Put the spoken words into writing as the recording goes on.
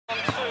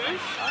to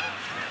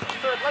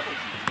third level.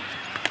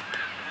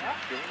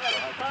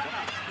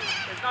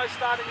 There's no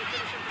starting and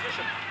finishing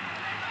position.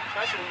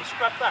 Okay, so we'll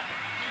scrap that.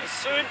 As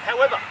soon,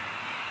 however,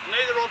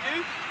 neither of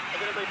you are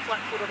going to be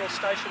flat-footed or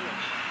stationary.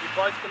 You're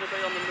both going to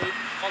be on the move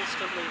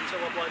constantly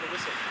until I blow the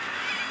whistle.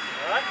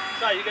 Alright?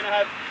 So you're going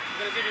to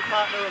give your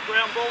partner a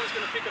ground ball, he's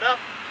going to pick it up.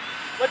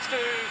 Let's do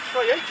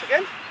 3 each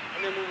again,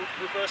 and then we'll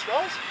reverse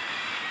roles.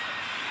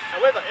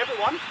 However,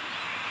 everyone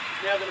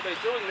is now going to be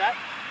doing that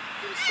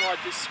inside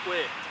this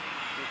square.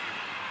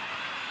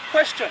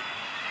 Question.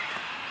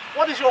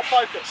 What is your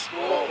focus?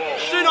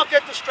 Do not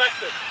get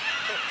distracted.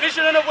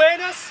 Vision and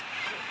awareness,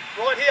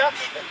 right here.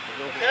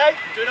 Okay,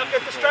 do not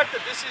get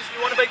distracted. This is, you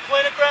want to be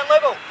clean at ground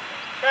level.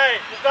 Okay,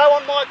 we'll go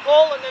on my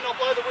call and then I'll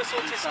blow the whistle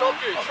to stop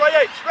you.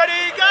 3 each.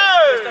 Ready, go!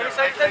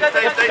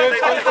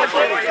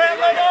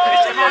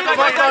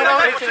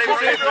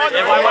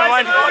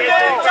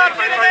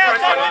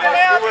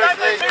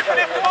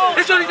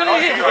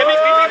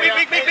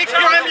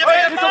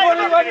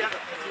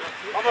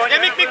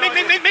 Yeah,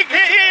 Mick,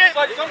 here.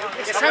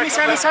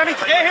 Sammy.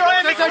 Yeah, here I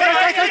am, Mick.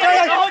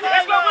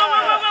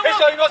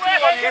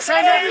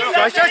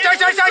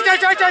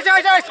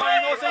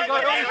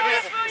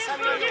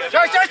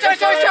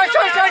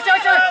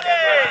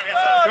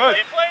 Good.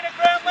 Playing at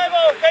ground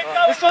level. Keep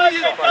going to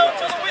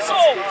the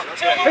whistle.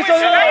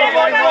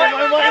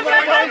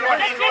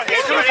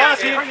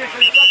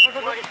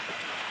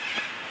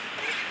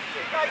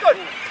 Okay, good.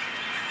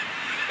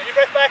 Get your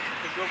breath back.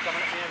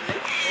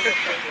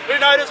 Who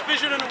noticed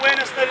vision and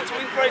awareness needed to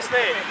increase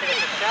there?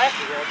 Okay?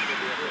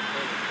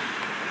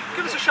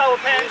 Give us a show of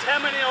hands.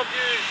 How many of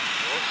you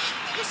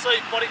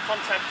received body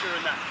contact during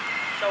that?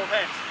 Show of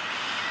hands.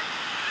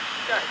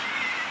 Okay.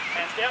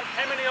 Hands down.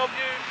 How many of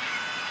you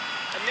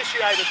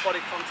initiated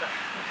body contact?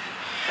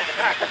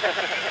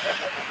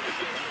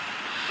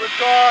 We've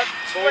got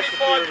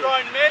 25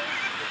 grown men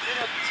in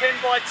a 10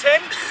 by 10.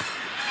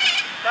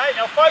 Okay,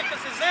 our focus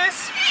is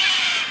this.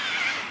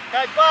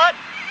 Okay, but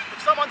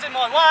if someone's in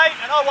my way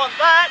and I want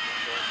that,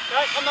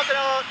 okay, I'm not going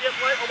to, I'll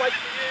wait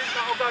for you,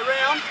 no, I'll go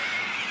round.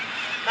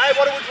 Okay,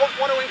 what do we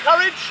want to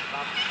encourage?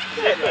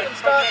 Yeah, we can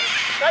start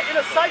in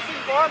a safe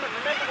environment.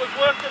 Remember, we've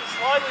worked them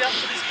slowly up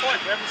to this point.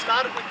 We haven't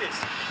started with this,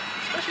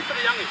 especially for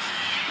the youngies.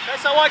 Okay,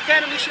 so I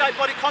can initiate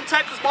body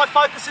contact because my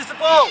focus is the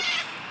ball.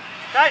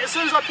 Okay, as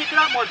soon as I pick it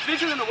up, my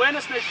vision and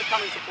awareness needs to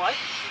come into play.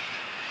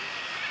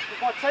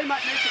 My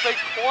teammate needs to be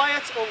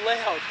quiet or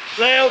loud.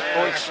 Loud.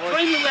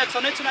 Extremely loud,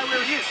 so I need to know where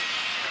he is.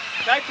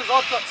 Okay, because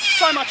I've got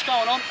so much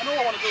going on and all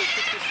I want to do is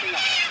pick this thing up.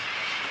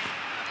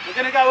 We're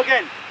going to go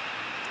again.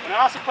 When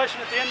I ask a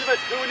question at the end of it,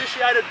 who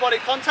initiated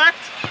body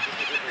contact?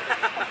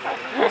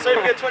 So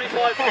we get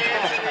 25 hands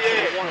in the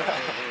air.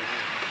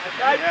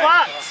 Okay,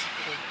 but,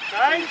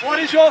 okay, what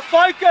is your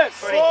focus?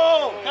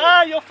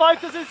 Okay, your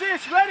focus is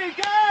this. Ready,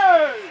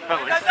 go!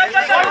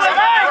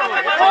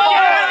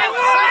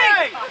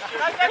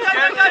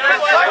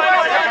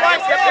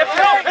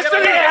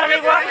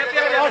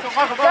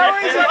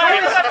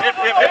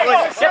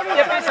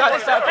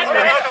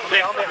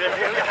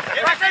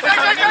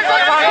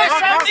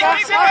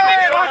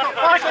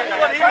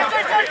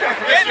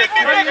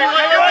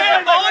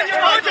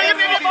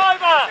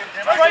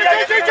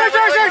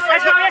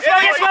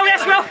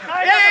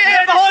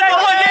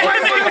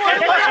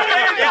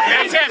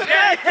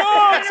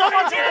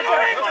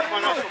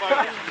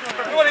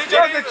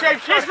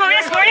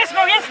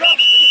 Yes.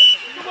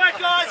 Good work,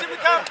 guys. Here we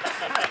come.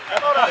 That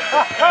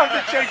was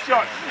a cheap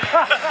shot.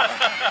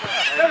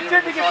 Don't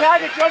tip me your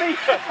target, Johnny.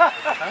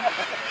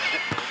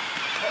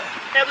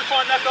 How do we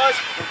find that, guys?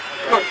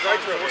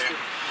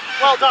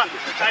 Well done.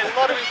 Okay, a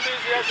lot of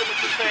enthusiasm,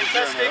 which is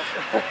fantastic.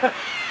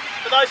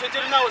 For those who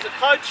didn't know, as a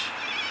coach,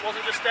 I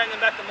wasn't just standing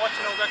back and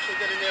watching, I was actually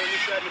getting there and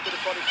initiating a bit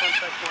of body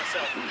contact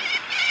myself.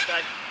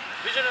 Okay,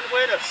 vision and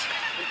awareness,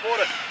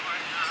 important.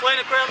 Clean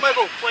at ground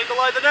level, clean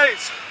below the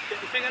knees. Get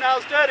your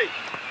fingernails dirty.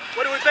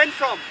 Where do we bend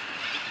from?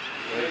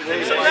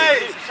 Hips and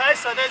knees. Okay,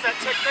 so there's that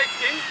technique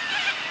thing.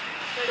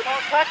 So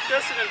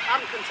practice in an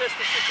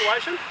uncontested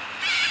situation.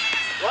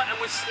 Right, and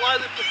we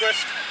slowly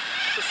progressed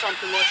to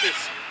something like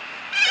this.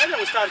 And then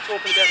we started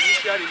talking about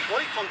initiating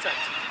body contact.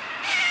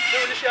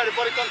 Who initiated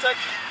body contact?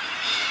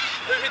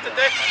 Who hit the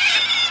deck?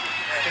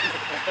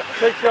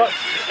 Cheap shot.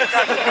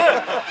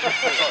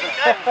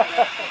 Okay.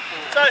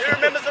 So who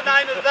remembers the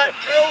name of that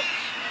drill?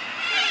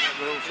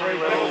 Three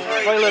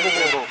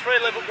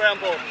level ground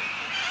ball.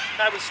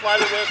 Okay, we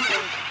slowly worked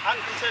from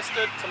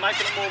uncontested to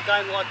making it more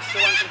game-like,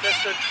 still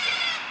uncontested.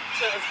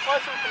 So as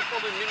close as we can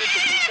probably mimic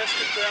a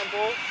contested ground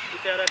ball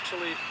without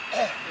actually,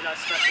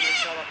 smashing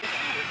each other.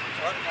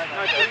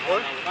 No footies?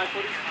 No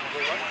footies?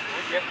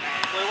 Yep.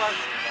 Blue one?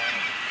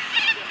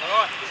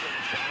 Alright.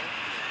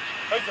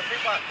 Who's the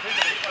fit one?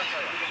 Player?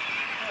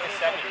 Where's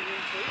Sammy?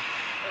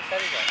 Where's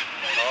Sammy go?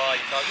 Oh,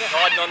 he's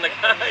riding on the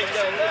cage.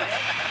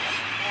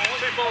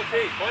 2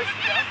 volunteers, boys.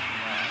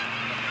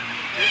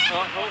 What's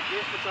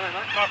your name,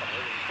 mate? Michael.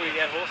 Put you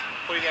down, horse.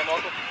 Put you down,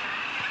 Michael.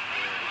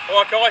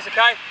 Alright, guys,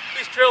 okay.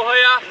 This drill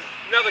here,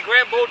 another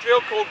ground ball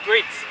drill called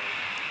grits.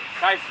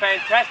 Okay,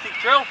 fantastic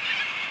drill.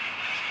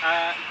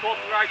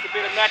 Incorporates a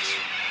bit of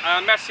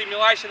match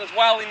simulation as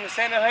well in the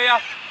centre here.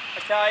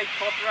 Okay,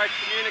 incorporates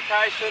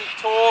communication,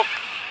 talk,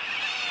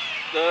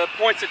 the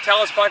points that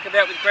Teller spoke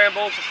about with ground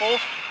balls before.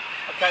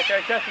 Okay,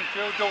 fantastic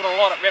drill, doing a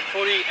lot at rep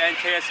footy and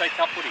TSC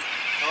Cup footy.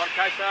 Alright,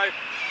 okay, so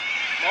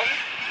Martin,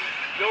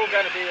 you're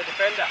going to be the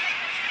defender.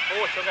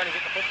 Horse, you're going to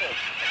hit the football.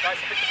 Okay,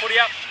 so pick the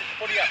footy up,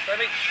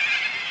 Sammy.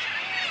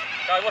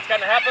 Okay, what's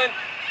going to happen?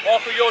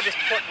 Michael, you're just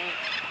putting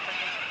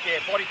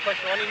body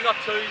pressure on him,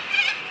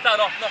 start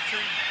off not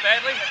too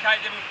badly, okay,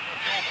 then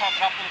we'll pump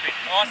it up a little bit.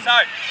 Alright, so,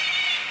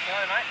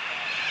 mate,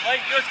 Lee,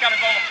 you're just going to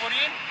roll the footy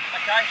in,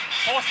 okay,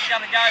 Horse is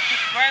going to go pick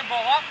the ground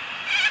ball up,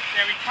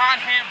 now we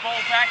can't hand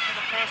ball back to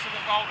the person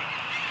that rolled it.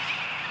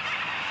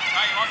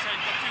 Okay, right, so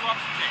you've got two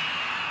options there.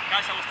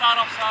 Okay, so we'll start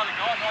off slowly,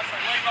 guys, right, so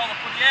Lee, roll the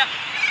footy out,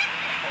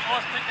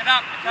 Horse pick it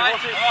up, okay,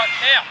 alright,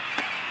 now,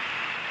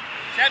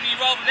 Sammy,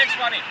 you roll the next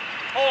one in.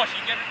 Horse,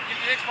 you give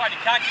the next one, you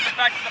can't give it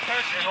back to the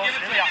person you give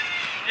it to.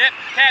 Yep,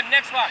 Cam,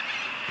 next one.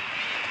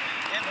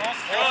 Yep,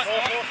 Horse.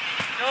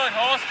 Good,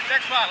 Horse.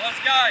 Next one, let's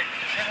go.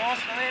 Yep,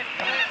 Horse,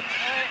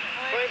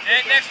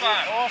 yeah, next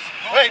one. Horse.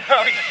 Wait,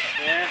 hurry.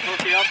 Yeah,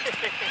 hook up.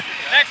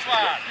 Next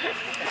one.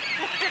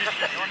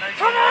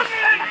 Come on,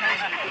 man!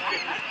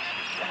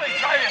 I've been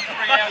training for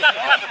 3 hours.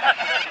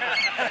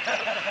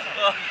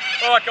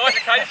 Alright, guys,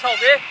 okay, just hold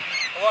there.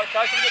 Alright,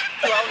 okay, can we get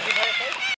 2 hours in here, please?